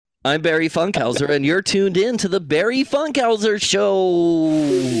I'm Barry Funkhauser, and you're tuned in to the Barry Funkhauser Show.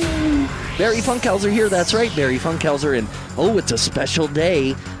 Barry Funkhauser here. That's right, Barry Funkhauser. And oh, it's a special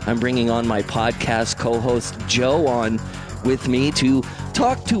day. I'm bringing on my podcast co-host Joe on with me to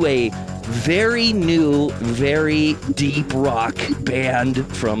talk to a very new, very deep rock band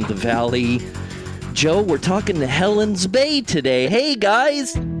from the Valley. Joe, we're talking to Helen's Bay today. Hey,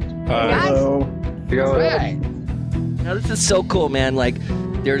 guys. Hello. Hey. Now, this is so cool, man. Like,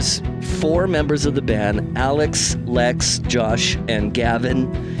 there's 4 members of the band, Alex, Lex, Josh, and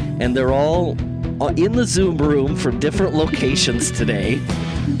Gavin, and they're all in the Zoom room from different locations today.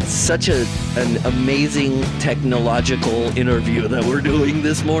 Such an amazing technological interview that we're doing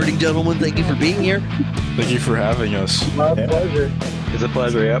this morning, gentlemen. Thank you for being here. Thank you for having us. My pleasure. It's a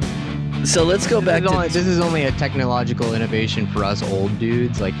pleasure, yep. So let's go back to... This is only a technological innovation for us old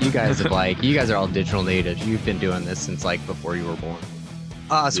dudes. Like, you guys have you guys are all digital natives. You've been doing this since before you were born.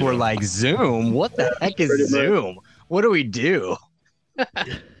 Us, we're like, Zoom? What the heck is Zoom? What do we do?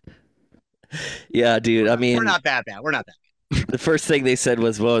 Yeah, dude, I mean... We're not that bad. We're not that bad. The first thing they said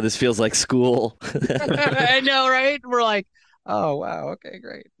was, whoa, this feels like school. I know, right? We're like, oh, wow, okay,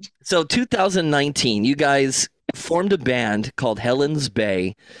 great. So 2019, you guys formed a band called Helen's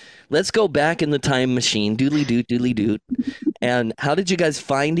Bay. Let's go back in the time machine, doodly doot, doodly doot. And how did you guys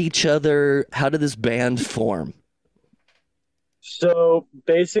find each other? How did this band form? So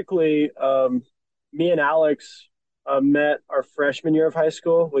basically, me and Alex met our freshman year of high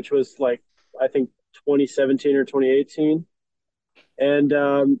school, which was I think 2017 or 2018.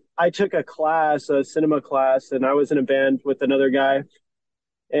 And I took a class, a cinema class, and I was in a band with another guy.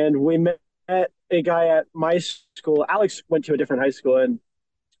 And we met a guy at my school. Alex went to a different high school, and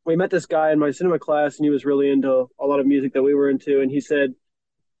we met this guy in my cinema class, and he was really into a lot of music that we were into. And he said,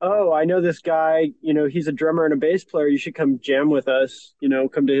 oh, I know this guy, he's a drummer and a bass player. You should come jam with us,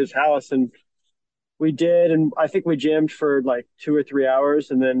 come to his house. And we did. And I think we jammed for 2 or 3 hours.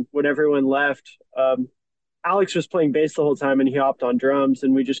 And then when everyone left, Alex was playing bass the whole time and he hopped on drums,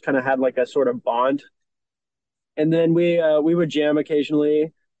 and we just kind of had a sort of bond. And then we would jam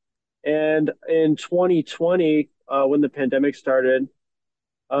occasionally. And in 2020, when the pandemic started,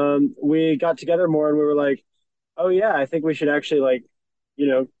 we got together more, and we were like, oh yeah, I think we should actually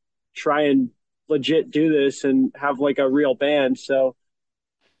try and legit do this and have a real band. So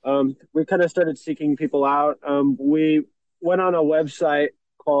we kind of started seeking people out. We went on a website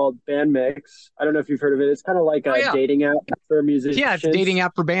called Bandmix. I don't know if you've heard of it. It's kind of like a dating app for musicians. Yeah, it's a dating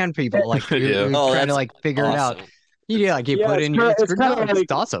app for band people. You're trying to figure it out. You put in your...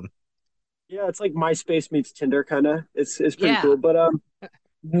 It's awesome. Yeah, it's like MySpace meets Tinder, kind of. It's pretty cool. But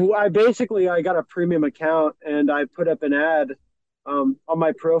I got a premium account, and I put up an ad on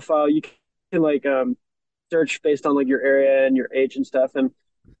my profile. You can search based on your area and your age and stuff. And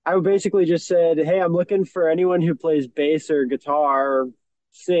I basically just said, hey, I'm looking for anyone who plays bass or guitar or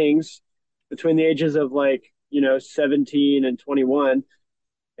sings between the ages of 17 and 21.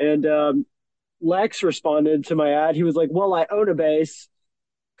 And Lex responded to my ad. He was like, well, I own a bass.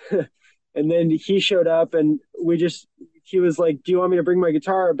 And then he showed up, and he was like, do you want me to bring my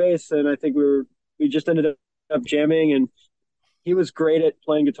guitar or bass? And I think we just ended up jamming, and he was great at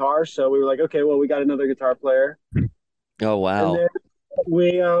playing guitar. So we were like, okay, well, we got another guitar player. Oh, wow. And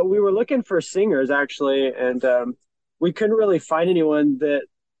then we were looking for singers, actually, and we couldn't really find anyone that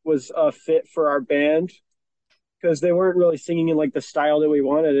was a fit for our band because they weren't really singing in the style that we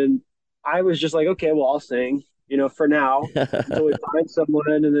wanted. And I was just like, okay, well, I'll sing, for now until we find someone.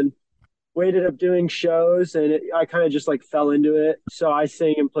 And then we ended up doing shows, and I kind of just fell into it. So I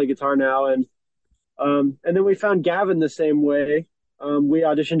sing and play guitar now. And then we found Gavin the same way. We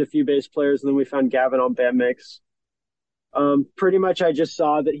auditioned a few bass players, and then we found Gavin on Bandmix. Pretty much I just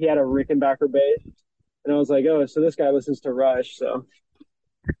saw that he had a Rickenbacker bass, and I was like, oh, so this guy listens to Rush, so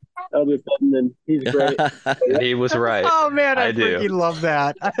that'll be fun. And he's great. He was right. Oh man, I do. freaking love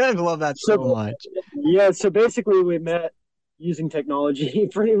that. I love that so much. Yeah, so basically we met using technology,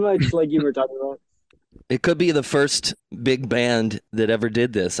 pretty much like you were talking about. It could be the first big band that ever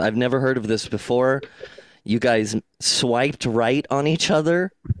did this. I've never heard of this before. You guys swiped right on each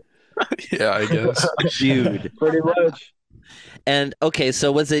other? Yeah, I guess. Dude. Pretty much. And, okay,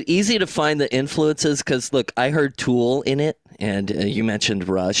 so was it easy to find the influences? Because, look, I heard Tool in it, and you mentioned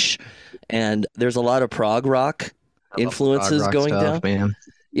Rush, and there's a lot of prog rock influences going stuff, down. Man.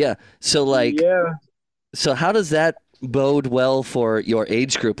 Yeah, so, so how does that bode well for your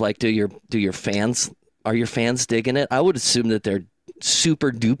age group? Do your fans, are your fans digging it? I would assume that they're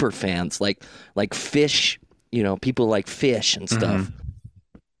super duper fans, like Fish, people like Fish and stuff.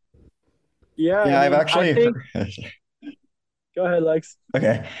 Yeah, I've actually Go Go ahead, Lex.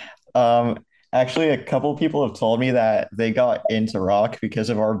 Okay. Actually, a couple people have told me that they got into rock because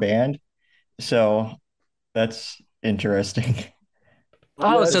of our band. So that's interesting.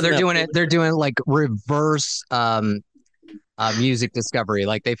 Oh, Yeah, so Isn't they're that doing it. They're doing like reverse music discovery.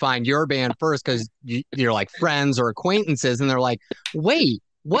 Like they find your band first because you're like friends or acquaintances, and they're like, "Wait,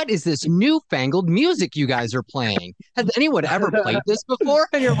 what is this newfangled music you guys are playing? Has anyone ever played this before?"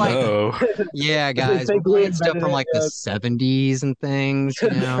 And you're like, No. "Yeah, they guys, we're think we playing stuff invented from it. like the '70s and things, So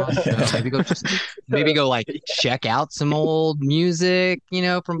maybe go like check out some old music,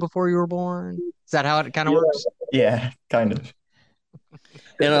 from before you were born. Is that how it kind of Yeah. works? Yeah, kind of.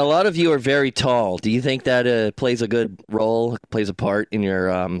 And a lot of you are very tall. Do you think that plays a good role, plays a part in your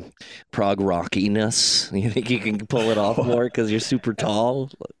prog rockiness? You think you can pull it off more because you're super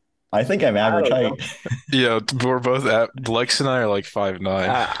tall? I think I'm I average don't know. height. Yeah, we're both at Lex and I are like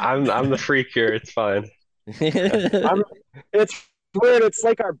 5'9". I'm the freak here. It's fine. I'm, it's weird. It's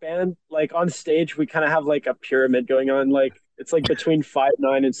like our band, like on stage, we kind of have like a pyramid going on. Like it's like between 5'9"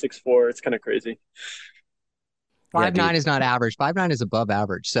 and 6'4". It's kind of crazy. Yeah, 5'9" dude. is not average. 5'9" is above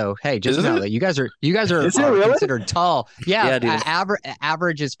average. So hey, just Is know it? that you guys are Is it are really? considered tall. Yeah, Yeah, dude.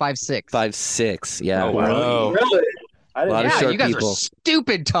 average is 5'6". 5'6". Yeah. Oh, wow. Wow. Really? I A didn't lot of Yeah, short you guys people. are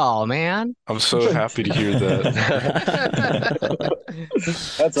stupid tall, man. I'm so happy to hear that.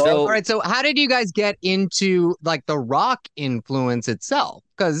 That's So- All awesome. right, so how did you guys get into like the rock influence itself?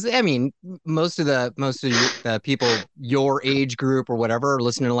 Because I mean, most of the people your age group or whatever are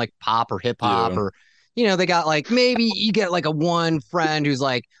listening to like pop or hip hop Yeah. or they got like maybe you get like a one friend who's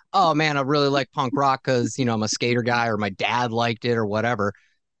like, oh man, I really like punk rock because I'm a skater guy or my dad liked it or whatever.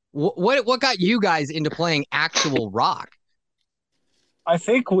 What got you guys into playing actual rock? I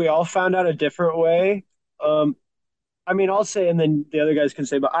think we all found out a different way. I mean, I'll say, and then the other guys can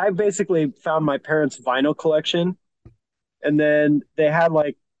say, but I basically found my parents' vinyl collection, and then they had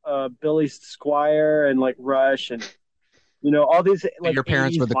like Billy Squire and like Rush and all these like Your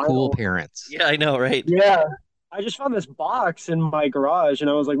parents 80s were the cool vinyl. parents. Yeah, I know, right? Yeah. I just found this box in my garage and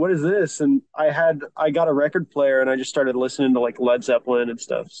I was like, what is this? And I got a record player and I just started listening to like Led Zeppelin and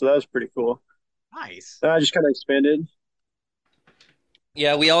stuff. So that was pretty cool. Nice. And I just kind of expanded.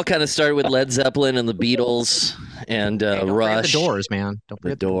 Yeah, we all kind of started with Led Zeppelin and the Beatles and Hey, don't forget Rush. the Doors, man. Don't The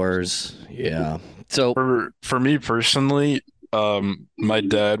forget Doors. Yeah. So For me personally, my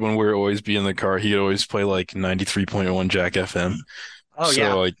dad, when we would always be in the car, he'd always play like 93.1 Jack FM. Oh So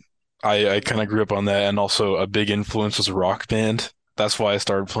yeah. like I kind of grew up on that, and also a big influence was Rock Band. That's why I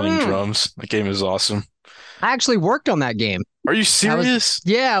started playing drums. That game is awesome. I actually worked on that game. Are you serious?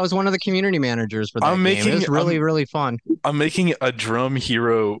 Yeah, I was one of the community managers for that I'm game. It was making- really, I'm- really fun. I'm making a Drum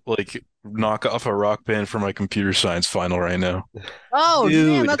Hero like knock off a Rock Band for my computer science final right now. Oh,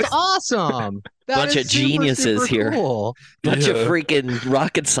 damn, Dude. that's awesome. That Bunch is of super, geniuses super here. Cool. bunch of Yeah. freaking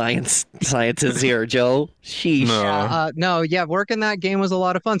rocket scientists here, Joe. Sheesh. No. No, yeah, working that game was a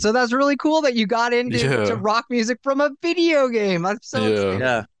lot of fun. So that's really cool that you got into Yeah. to rock music from a video game. I'm so Yeah. excited.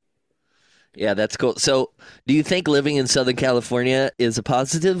 Yeah. Yeah, that's cool. So, do you think living in Southern California is a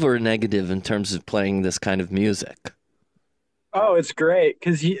positive or a negative in terms of playing this kind of music? Oh, it's great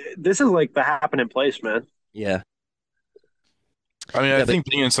because this is like the happening place, man. Yeah. I mean, Yeah, I but- think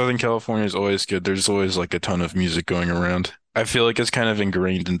being in Southern California is always good. There's always like a ton of music going around. I feel like it's kind of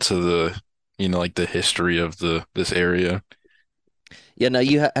ingrained into the, like the history of this area. Yeah, now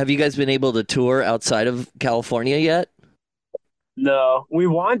have you guys been able to tour outside of California yet? No, we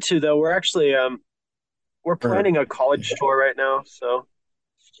want to though. We're actually we're planning a college tour right now, so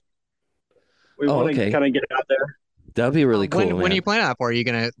we Oh, want to okay. kind of get out there. That'd be really cool, When man. are you planning that for? Are you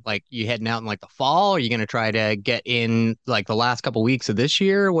gonna you heading out in like the fall? Are you gonna try to get in like the last couple weeks of this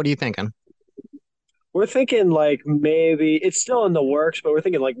year? What are you thinking? We're thinking like maybe it's still in the works, but we're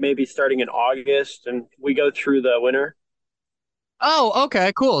thinking like maybe starting in August and we go through the winter. Oh,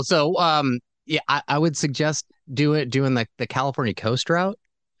 okay, cool. So, yeah, I would suggest doing the California coast route,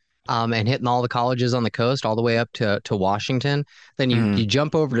 and hitting all the colleges on the coast all the way up to Washington. Then you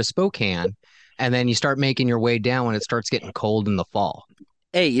jump over to Spokane, and then you start making your way down when it starts getting cold in the fall.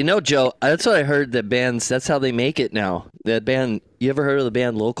 Hey, Joe, that's what I heard that bands, that's how they make it now. That band, you ever heard of the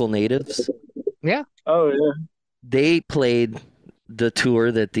band Local Natives? Oh yeah. They played the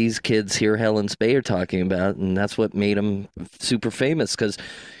tour that these kids here, Helen's Bay, are talking about, and that's what made them super famous because,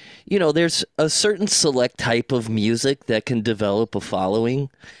 there's a certain select type of music that can develop a following,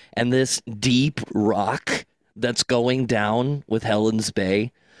 and this deep rock that's going down with Helen's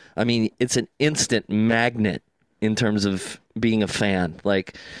Bay, I mean, it's an instant magnet in terms of being a fan.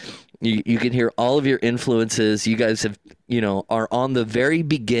 Like, you can hear all of your influences. You guys have, are on the very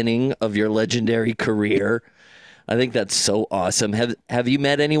beginning of your legendary career. I think that's so awesome. Have you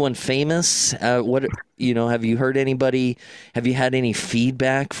met anyone famous? Have you heard anybody? Have you had any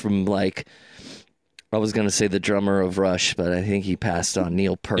feedback from like? I was gonna say the drummer of Rush, but I think he passed on,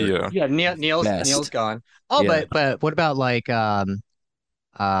 Neil Peart. Yeah. Yeah, Neil's Best. gone. Oh, Yeah. but what about like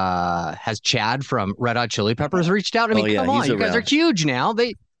has Chad from Red Hot Chili Peppers reached out? I mean, Oh, yeah, come on, he's you guys are around. huge now.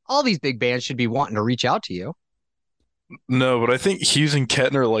 All these big bands should be wanting to reach out to you. No, but I think Hughes and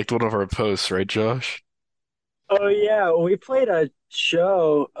Kettner liked one of our posts, right, Josh? Oh yeah, we played a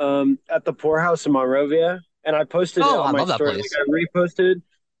show at the Poorhouse in Monrovia, and I posted it Oh, on I my love that story. place. Like I reposted.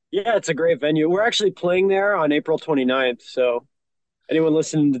 Yeah, it's a great venue. We're actually playing there on April 29th. So anyone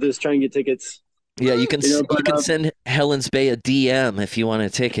listening to this, try and get tickets. Yeah, you can You know, you can send Helen's Bay a DM if you want a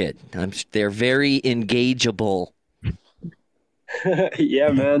ticket. They're very engageable. Yeah,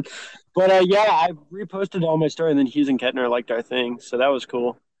 man. But yeah, I reposted it on my story, and then Hughes and Kettner liked our thing, so that was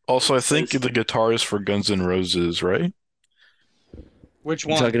cool. Also, I think Yes. the guitarist for Guns N' Roses, right? Which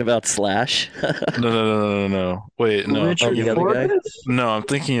You talking about Slash? No. Wait, no. Richard the other guy? Forbes? No, I'm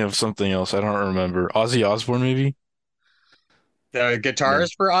thinking of something else. I don't remember. Ozzy Osbourne, maybe? The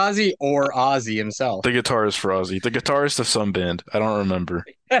guitarist for Ozzy or Ozzy himself? The guitarist for Ozzy. The guitarist of some band. I don't remember.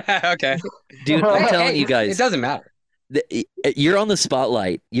 Okay. Dude, I'm telling Hey, you guys, it doesn't matter. you're on the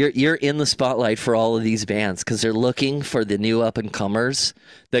spotlight. You're in the spotlight for all of these bands because they're looking for the new up and comers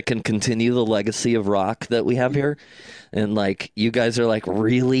that can continue the legacy of rock that we have here. And like you guys are like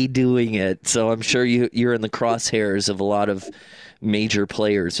really doing it. So I'm sure you're in the crosshairs of a lot of major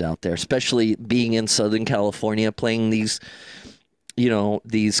players out there, especially being in Southern California playing these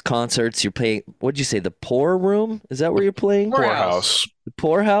concerts. You're playing, what'd you say, the Poor Room? Is that where you're playing? Poorhouse. The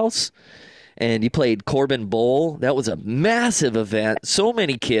Poorhouse? And you played Corbin Bowl. That was a massive event. So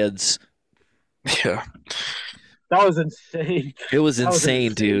many kids. Yeah. That was insane. It was That was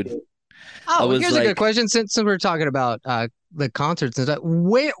insane, dude. I Oh, was here's a like- good question. Since we're talking about the concerts and stuff,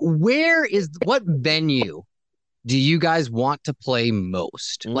 what venue do you guys want to play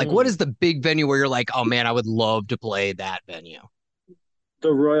most? Like, what is the big venue where you're like, oh man, I would love to play that venue?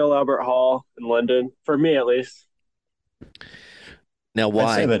 The Royal Albert Hall in London, for me at least. Now, I'd say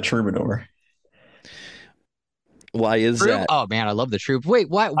why? the Troubadour. Why is Troop? that? Oh man, I love the Troop. Wait,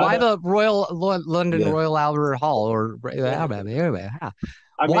 why the London Yeah. Royal Albert Hall or I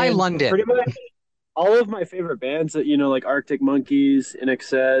Why mean, London? Pretty much all of my favorite bands that like Arctic Monkeys, In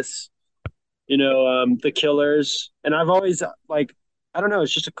Excess, The Killers, and I've always like, I don't know,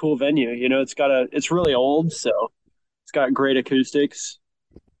 it's just a cool venue. It's really old, so it's got great acoustics.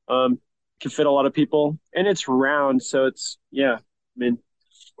 Can fit a lot of people, and it's round, so it's I mean,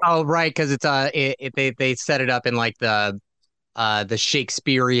 Oh right, because it's they set it up in like the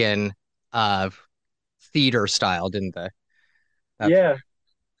Shakespearean theater style, didn't they? yeah.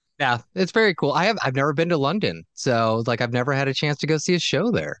 Yeah, it's very cool. I've never been to London, so like I've never had a chance to go see a show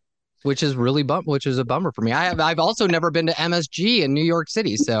there, which is a bummer for me. I've also never been to MSG in New York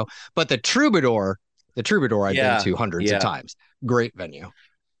City, but the Troubadour I've Yeah, been to hundreds yeah. of times. Great venue.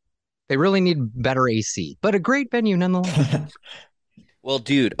 They really need better AC, but a great venue nonetheless. Well,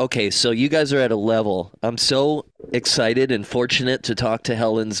 dude, okay, so you guys are at a level. I'm so excited and fortunate to talk to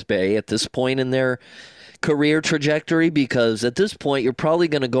Helen's Bay at this point in their career trajectory because at this point you're probably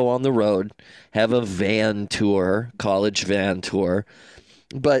going to go on the road, have a van tour, college van tour.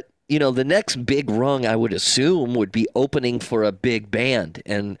 But, the next big rung I would assume would be opening for a big band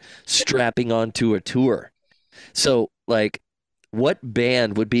and strapping onto a tour. So, like, what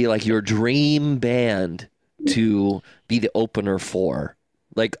band would be like your dream band to be the opener for?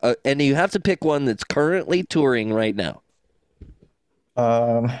 Like, and you have to pick one that's currently touring right now.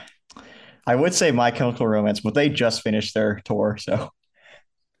 I would say My Chemical Romance, but they just finished their tour, so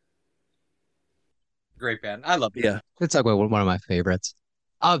Great band. I love it. Yeah. It's like one of my favorites.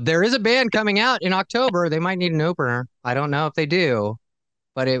 There is a band coming out in October. They might need an opener. I don't know if they do,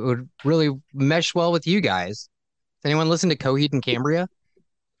 but it would really mesh well with you guys. Does anyone listen to Coheed and Cambria?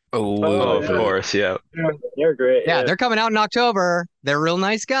 A Oh, little of bit. course, yeah. They're great. Yeah, they're coming out in October. They're real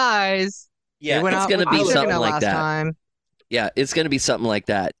nice guys. Yeah, They went it's out going to with be Chicken something Out like last that. time. Yeah, it's going to be something like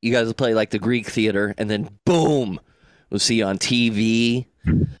that. You guys will play like the Greek theater, and then boom, we'll see you on TV,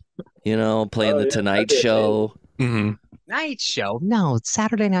 playing Oh, the yeah, Tonight that'd be Show. hmm Night Show? No, it's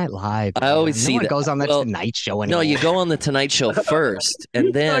Saturday Night Live. I always no see one that. goes on the Well, Tonight Show No, anymore. you go on the Tonight Show first, and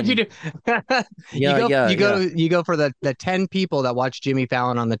No, then you do. Yeah, you go for the 10 people that watch Jimmy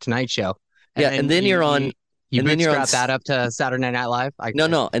Fallon on the Tonight Show. and then you're on. You and then you're on bootstrap that up to Saturday Night Live.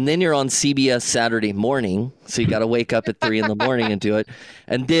 No, and then you're on CBS Saturday morning, so you got to wake up at 3 in the morning and do it.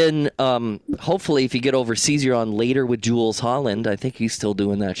 And then, hopefully, if you get overseas, you're on Later with Jules Holland. I think he's still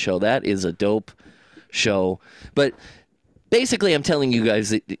doing that show. That is a dope show. But basically, I'm telling you guys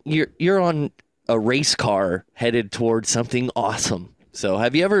that you're on a race car headed towards something awesome. So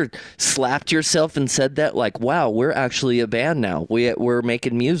have you ever slapped yourself and said that, like, wow, we're actually a band now. We're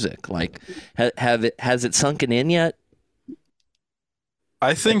making music. Like, has it sunken in yet?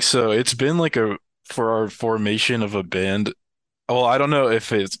 I think so. It's been like for our formation of a band. Well, I don't know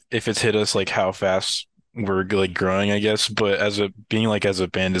if it's hit us like how fast we're like growing, I guess, but as a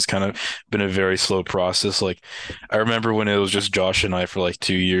band, it's kind of been a very slow process. Like I remember when it was just Josh and I for like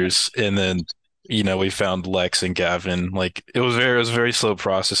 2 years, and then we found Lex and Gavin. Like it was a very slow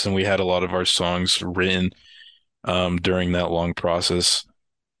process, and we had a lot of our songs written during that long process.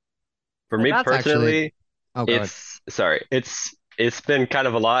 For Well, me that's actually. personally, Oh, go ahead. it's been kind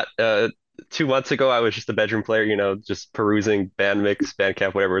of a lot. 2 months ago, I was just a bedroom player, just perusing Bandmix,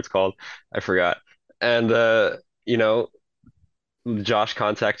 Bandcamp, whatever it's called. I forgot. And you know, Josh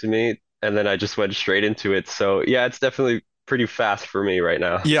contacted me, and then I just went straight into it. So yeah, it's definitely pretty fast for me right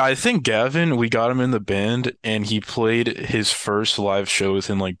now. Yeah, I think Gavin, we got him in the band, and he played his first live show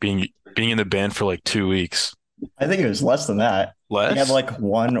within like being in the band for like 2 weeks. I think it was less than that. Less? We had like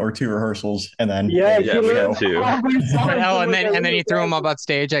 1 or 2 rehearsals, and then Yeah, Yeah, we had two. Oh, and then you threw him up on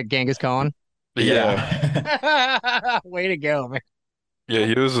stage at Genghis Khan. Yeah. Way to go, man. Yeah,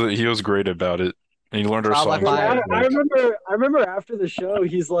 he was great about it. And he learned our Trial by songs. fire. I remember after the show,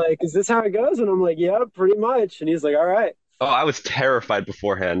 he's like, "Is this how it goes?" And I'm like, "Yeah, pretty much." And he's like, "All right." Oh, I was terrified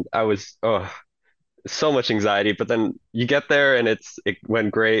beforehand. So much anxiety, but then you get there and it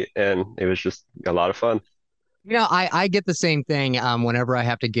went great and it was just a lot of fun. I get the same thing whenever I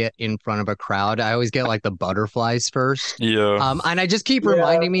have to get in front of a crowd. I always get like the butterflies first. Yeah. And I just keep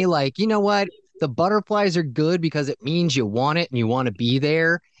reminding me, like, you know what? The butterflies are good because it means you want it and you want to be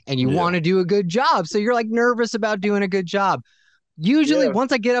there and you want to do a good job. So you're like nervous about doing a good job. Usually,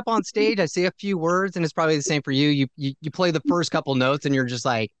 once I get up on stage, I say a few words, and it's probably the same for you. You play the first couple notes, and you're just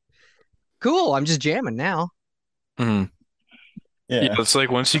like, cool, I'm just jamming now. hmm Yeah, yeah. it's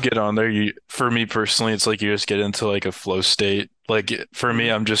like once you get on there, for me personally, it's like you just get into like a flow state. Like for me,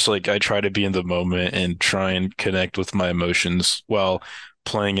 I'm just like I try to be in the moment and try and connect with my emotions while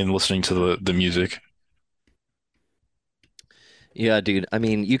playing and listening to the music. Yeah, dude. I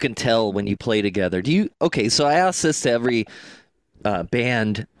mean, you can tell when you play together. Okay, so I ask this to every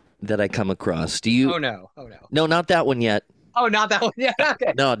band that I come across. Do you? Oh no. No, not that one yet. Oh, not that one. Yeah,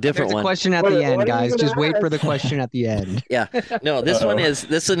 okay. No, different There's a one. question at What- the what end, are you guys. gonna Just wait for the ask? question at the end. Yeah. No, this one Uh-oh.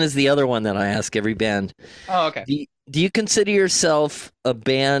 is the other one that I ask every band. Oh, okay. Do you consider yourself a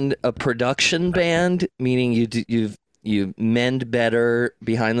production band, meaning you mend better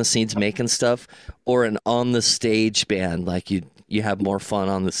behind the scenes making stuff, or an on the stage band, like you have more fun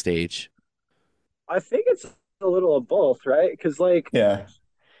on the stage? I think it's a little of both, right? Because Yeah.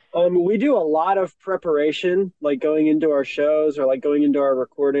 we do a lot of preparation, like going into our shows or like going into our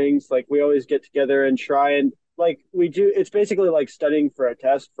recordings. Like we always get together and try and like we do. It's basically like studying for a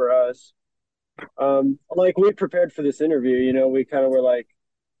test for us. Like we prepared for this interview. We kind of were like,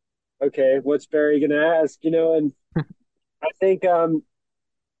 okay, what's Barry gonna ask? And I think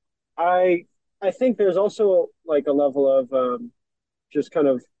I think there's also like a level of just kind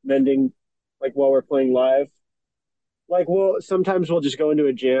of mending, like while we're playing live. Like sometimes we'll just go into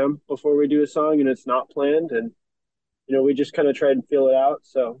a jam before we do a song and it's not planned, and we just kind of try and feel it out.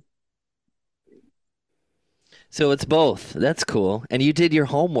 So So it's both. That's cool. And you did your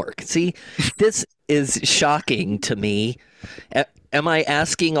homework. See, this is shocking to me. Am I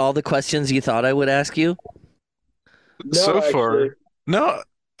asking all the questions you thought I would ask you? no, So far, actually, no,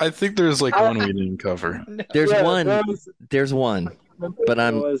 I think there's like one we didn't cover. There's yeah, one. that was- There's one. But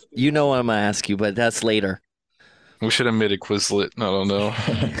that was- you know what I'm gonna ask you, but that's later. We should have made a Quizlet. I don't know.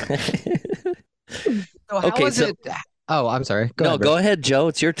 So how Okay, was so- it? Oh, I'm sorry. Go No, ahead, go Rick. ahead, Joe.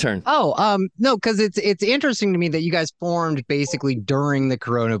 It's your turn. Oh, no, because it's interesting to me that you guys formed basically during the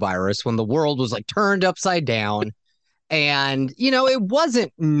coronavirus when the world was like turned upside down, and it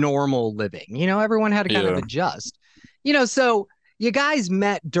wasn't normal living. Everyone had to kind of Yeah. adjust. So you guys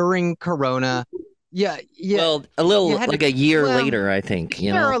met during Corona. Yeah, yeah. Well, a little you had to- like a year well, later, I think.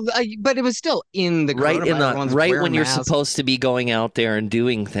 But it was still in the Right in coronavirus. the Everyone's right wearing when you're masks. supposed to be going out there and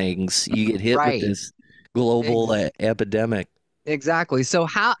doing things, you get hit Right. with this global epidemic. Exactly. So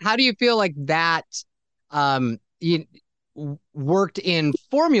how do you feel like that you worked in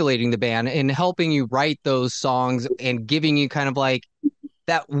formulating the band and helping you write those songs and giving you kind of like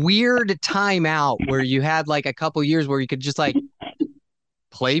that weird time out where you had like a couple years where you could just like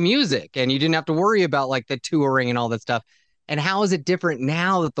play music and you didn't have to worry about like the touring and all that stuff. And how is it different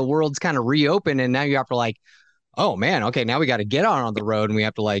now that the world's kind of reopened and now you have to like, oh man, okay, now we got to get on the road and we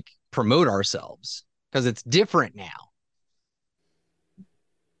have to like promote ourselves. Because it's different now.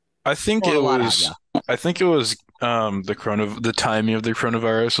 I think Throwing it a lot at was. ya. I think it was the timing of the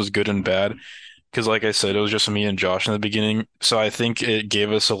coronavirus was good and bad because, like I said, it was just me and Josh in the beginning. So I think it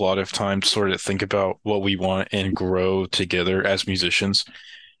gave us a lot of time to sort of think about what we want and grow together as musicians.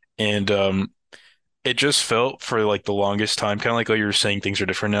 And it just felt for like the longest time, kind of like what you were saying, things are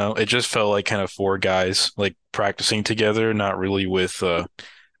different now. It just felt like kind of four guys like practicing together, not really with a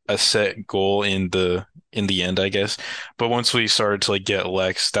set goal in the end, I guess. But once we started to like get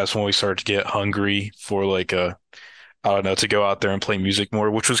Lex, that's when we started to get hungry for like I don't know, to go out there and play music more,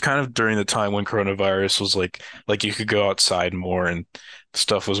 which was kind of during the time when coronavirus was like you could go outside more and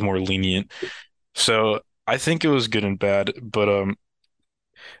stuff was more lenient. So I think it was good and bad, but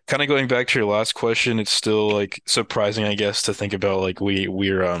kind of going back to your last question, it's still like surprising, I guess, to think about like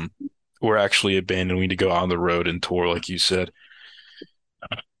we're actually a band and we need to go out on the road and tour, like you said.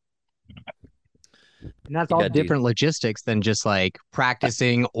 And that's all Yeah, dude. different logistics than just like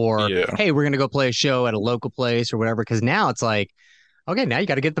practicing or, Yeah. hey, we're going to go play a show at a local place or whatever. Because now it's like, okay, now you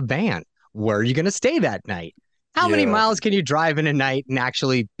got to get the band. Where are you going to stay that night? How many Yeah. miles can you drive in a night and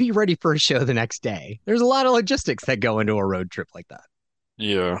actually be ready for a show the next day? There's a lot of logistics that go into a road trip like that.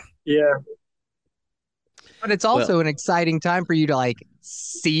 Yeah. Yeah. But it's also an exciting time for you to like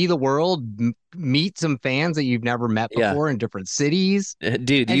see the world, meet some fans that you've never met Yeah. before in different cities. Dude, And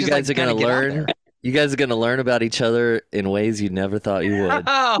you just, guys like, are gonna kinda get out learn. there. You guys are gonna learn about each other in ways you never thought you would.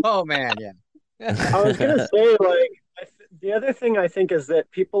 Oh man, yeah. I was gonna say, like, the other thing I think is that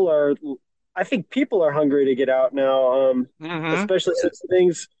I think people are hungry to get out now, Mhm. especially since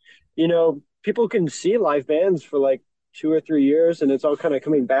things, people can see live bands for like 2 or 3 years, and it's all kind of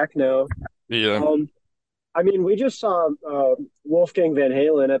coming back now. Yeah. I mean, we just saw Wolfgang Van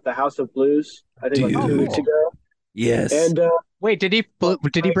Halen at the House of Blues, I think like Dude. 2 weeks ago, Yes. and Wait, did he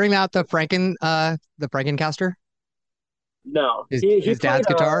bring out the Frankencaster? no, His, he his dad's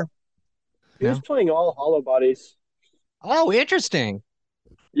played, guitar? he was playing all hollow bodies. Oh, interesting.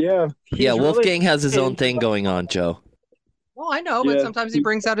 Yeah, Yeah, he's Wolfgang has his own really- thing going on, Joe. Well, I know, but Yeah. sometimes he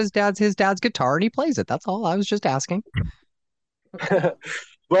brings out his dad's guitar and he plays it. That's all. I was just asking.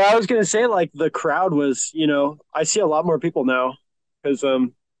 Well, I was gonna say, like, the crowd was, I see a lot more people now because,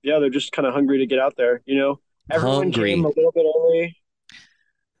 yeah, they're just kind of hungry to get out there. Everyone Hungry. came a little bit early.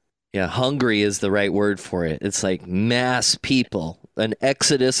 Yeah, hungry is the right word for it. It's like mass people, an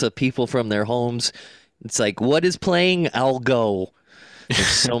exodus of people from their homes. It's like, what is playing? I'll go. There's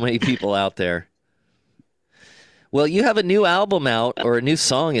so many people out there. Well, you have a new album out, or a new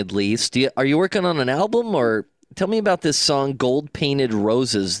song at least. Are you working on an album, or tell me about this song, Gold Painted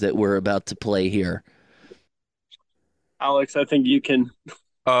Roses, that we're about to play here. Alex, I think you can.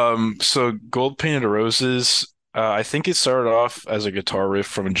 So Gold Painted Roses, I think it started off as a guitar riff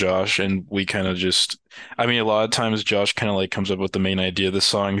from Josh, and we kind of I mean, a lot of times Josh kind of like comes up with the main idea of the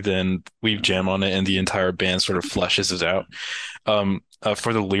song, then we jam on it, and the entire band sort of fleshes it out.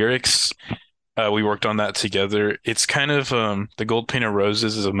 For the lyrics, we worked on that together. It's kind of the Gold Painted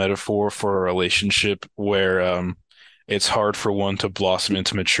Roses is a metaphor for a relationship where it's hard for one to blossom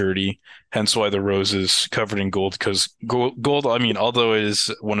into maturity. Hence why the rose is covered in gold, because gold, I mean, although it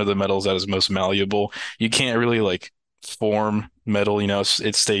is one of the metals that is most malleable, you can't really like form metal,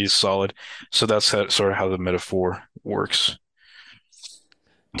 it stays solid. So that's sort of how the metaphor works.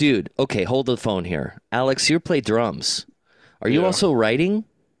 Dude, okay, hold the phone here. Alex, you play drums. Are you Yeah. also writing?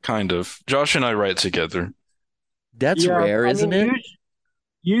 Kind of. Josh and I write together. That's Yeah, rare, I isn't mean, it?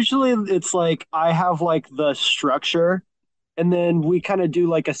 Usually it's like I have like the structure, and then we kind of do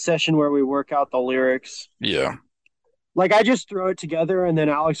like a session where we work out the lyrics. Yeah. Like I just throw it together, and then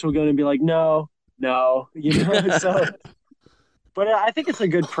Alex will go and be like, no, no, So, but I think it's a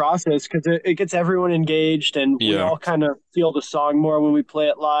good process because it gets everyone engaged, and we Yeah. all kind of feel the song more when we play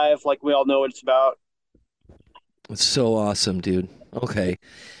it live. Like we all know what it's about. It's so awesome, dude. Okay.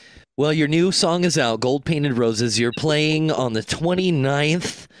 Well, your new song is out, Gold Painted Roses. You're playing on the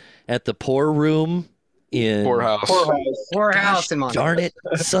 29th at the Pour Room in... Poorhouse. Poorhouse in Montana. Darn it,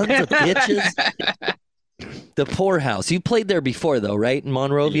 sons of bitches. The Poorhouse. You played there before, though, right? In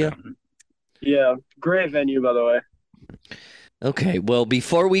Monrovia? Yeah, great venue, by the way. Okay, well,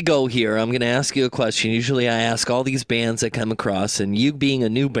 before we go here, I'm going to ask you a question. Usually I ask all these bands that come across, and you being a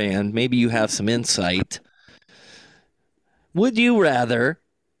new band, maybe you have some insight. Would you rather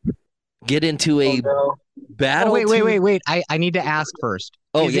get into a no. battle? Wait. I need to ask first.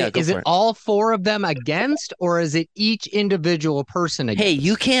 Oh, is yeah, it, go is for it it. all four of them against, or is it each individual person against? Hey,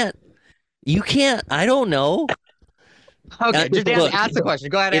 you can't, I don't know. Okay, just look, ask the question.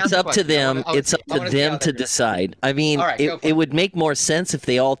 Go ahead. It's ask the up to question. I them. wanna- I wanna It's see- up I to wanna see them how to they're doing. decide. I mean, All right, go for it would make more sense if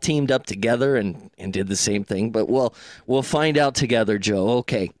they all teamed up together and did the same thing. But we'll find out together, Joe.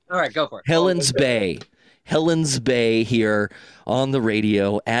 Okay. All right, go for it. Helen's Bay. Helen's Bay here on the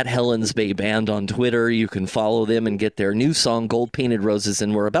radio at Helen's Bay Band on Twitter. You can follow them and get their new song, Gold Painted Roses,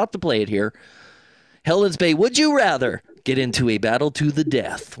 and we're about to play it here. Helen's Bay, would you rather get into a battle to the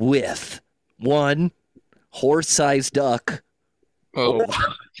death with one horse-sized duck, Oh,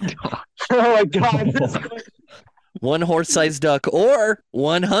 Oh my God. That's good. one horse-sized duck, or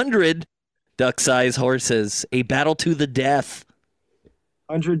 100 duck-sized horses? A battle to the death.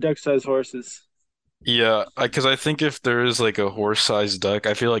 100 duck-sized horses. yeah, because I think if there is like a horse-sized duck,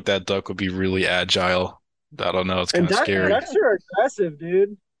 I feel like that duck would be really agile. I don't know, it's And kind of scary. ducks are aggressive,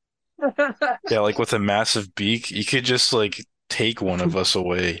 dude. Yeah, like with a massive beak, you could just like take one of us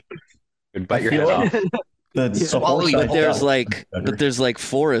away. It'd bite your I head feel off. The Swallow you. horse-sized But there's duck like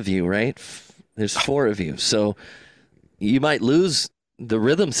 4 of you, right? There's 4 of you, so you might lose the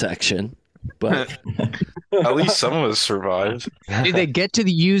rhythm section, but At least some of us survived. Do they get to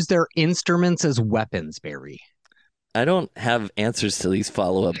use their instruments as weapons, Barry? I don't have answers to these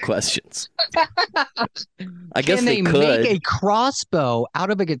follow-up questions. I guess Can they they could. make a crossbow out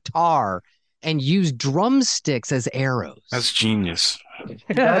of a guitar and use drumsticks as arrows? That's genius. That's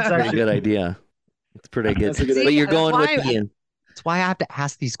Pretty actually good idea. It's pretty good. That's a good But idea. you're going with That's why- Ian. That's why I have to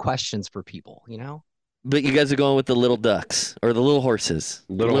ask these questions for people, you know? But you guys are going with the little ducks or the little horses.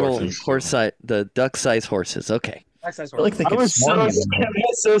 Little horses. The duck-sized horses. Okay. I feel like they I could was swarm so you. scared. I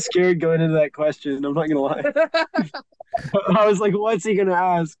was so scared going into that question. I'm not gonna lie. I was like, "What's he gonna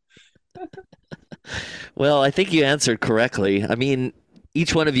ask?" Well, I think you answered correctly. I mean,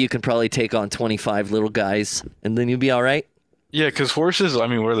 each one of you can probably take on 25 little guys, and then you'll be all right. Yeah, because horses, I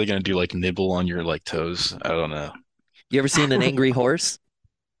mean, what are they gonna do? Like nibble on your like toes? I don't know. You ever seen an angry horse?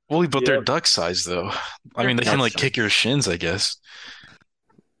 Well, but they're Yep. duck sized though. I mean, they can like kick your shins, I guess.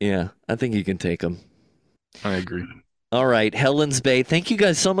 Yeah, I think you can take them. I agree. All right, Helen's Bay. Thank you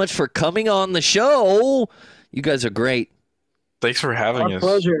guys so much for coming on the show. You guys are great. Thanks for having Our us.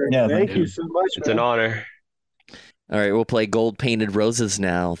 pleasure. Yeah, Thank thank you you. so much, It's man. an honor. All right, we'll play Gold Painted Roses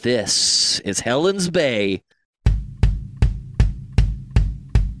now. This is Helen's Bay.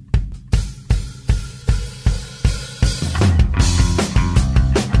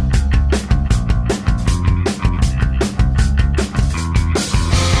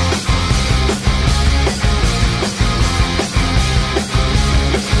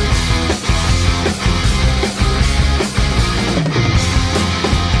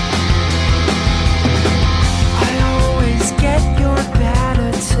 I always get your bad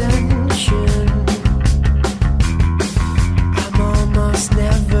attention. I'm almost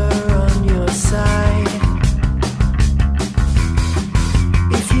never on your side.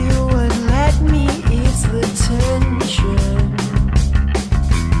 If you would let me ease the tension,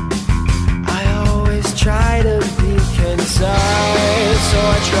 I always try to be concise, so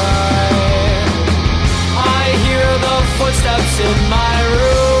I try. I hear the footsteps in my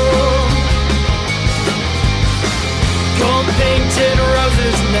room. Gold painted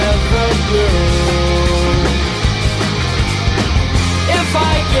roses never bloom. If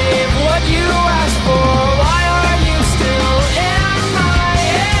I gave what you asked for, why are you still in my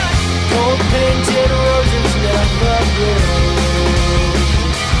head? Gold painted roses never bloom.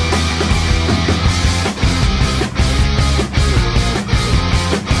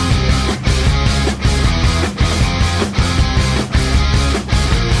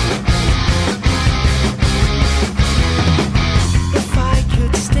 If I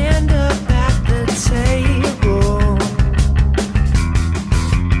could stand up at the table,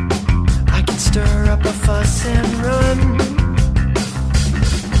 I could stir up a fuss and run.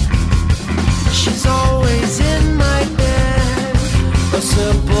 She's always in my bed, a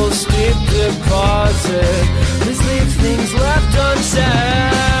simple steep deposit. Please leave things left unsaid.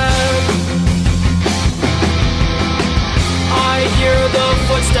 I hear the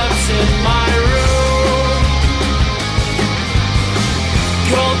footsteps in my room.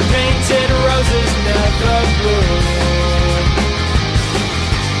 Gold painted roses never bloom.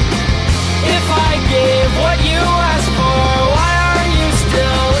 If I gave what you asked for, why are you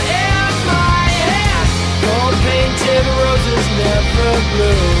still in my head? Gold painted roses never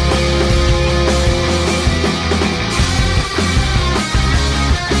bloom.